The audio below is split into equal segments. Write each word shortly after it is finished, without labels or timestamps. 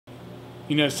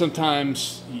You know,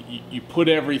 sometimes you put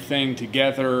everything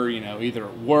together, you know, either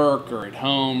at work or at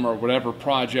home or whatever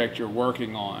project you're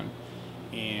working on,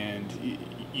 and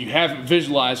you have it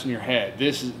visualized in your head.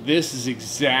 This is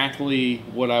exactly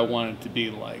what I want it to be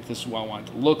like. This is what I want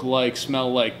it to look like,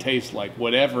 smell like, taste like,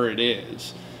 whatever it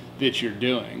is that you're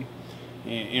doing.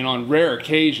 And on rare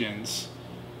occasions,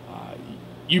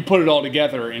 you put it all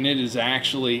together and it is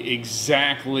actually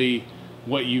exactly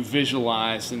what you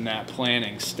visualized in that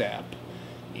planning step.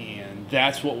 And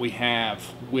that's what we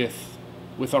have with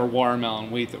our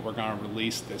watermelon wheat that we're going to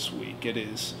release this week. It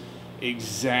is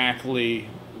exactly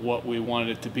what we wanted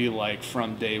it to be like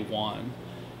from day one,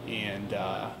 and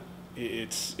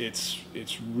it's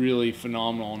really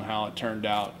phenomenal in how it turned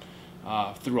out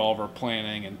through all of our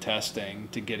planning and testing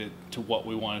to get it to what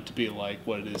we want it to be like,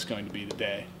 what it is going to be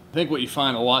today. I think what you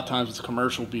find a lot of times with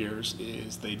commercial beers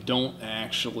is they don't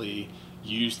actually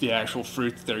use the actual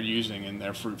fruit that they're using in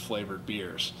their fruit flavored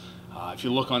beers. If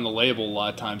you look on the label, a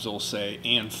lot of times it'll say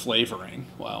 "and flavoring."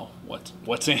 Well,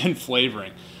 what's "and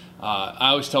flavoring"? I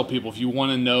always tell people, if you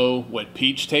want to know what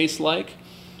peach tastes like,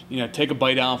 you know, take a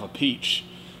bite out of a peach.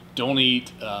 Don't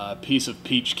eat a piece of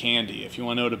peach candy. If you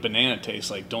want to know what a banana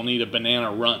tastes like, don't eat a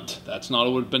banana runt. That's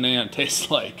not what a banana tastes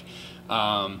like.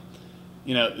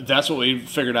 You know, that's what we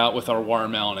figured out with our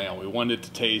watermelon ale. We wanted it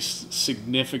to taste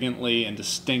significantly and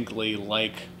distinctly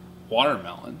like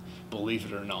watermelon, believe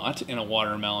it or not, in a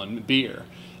watermelon beer.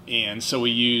 And so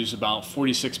we use about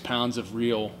 46 pounds of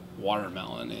real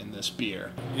watermelon in this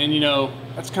beer. And you know,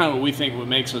 that's kind of what we think what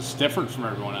makes us different from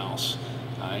everyone else.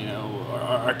 You know,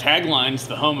 our tagline's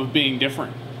the home of being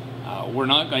different. We're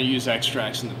not going to use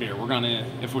extracts in the beer. We're going to,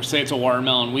 if we say it's a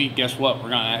watermelon wheat, guess what? We're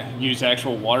going to use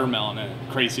actual watermelon in it,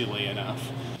 crazily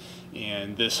enough.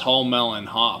 And this whole melon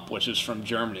hop, which is from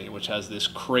Germany, which has this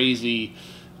crazy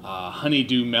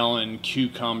honeydew melon,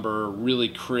 cucumber, really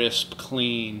crisp,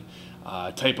 clean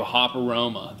type of hop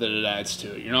aroma that it adds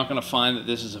to it. You're not going to find that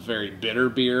this is a very bitter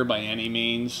beer by any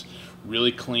means.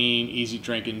 Really clean, easy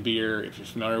drinking beer. If you're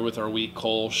familiar with our wheat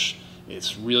Kolsch,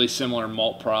 it's really similar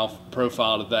malt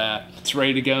profile to that. It's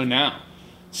ready to go now.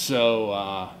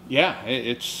 So yeah,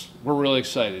 we're really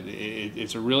excited.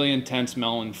 It's a really intense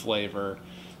melon flavor,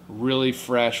 really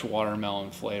fresh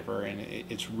watermelon flavor, and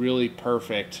it's really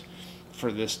perfect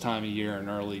for this time of year in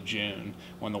early June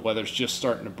when the weather's just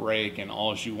starting to break and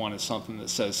all you want is something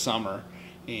that says summer.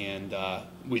 And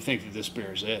we think that this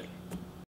beer is it.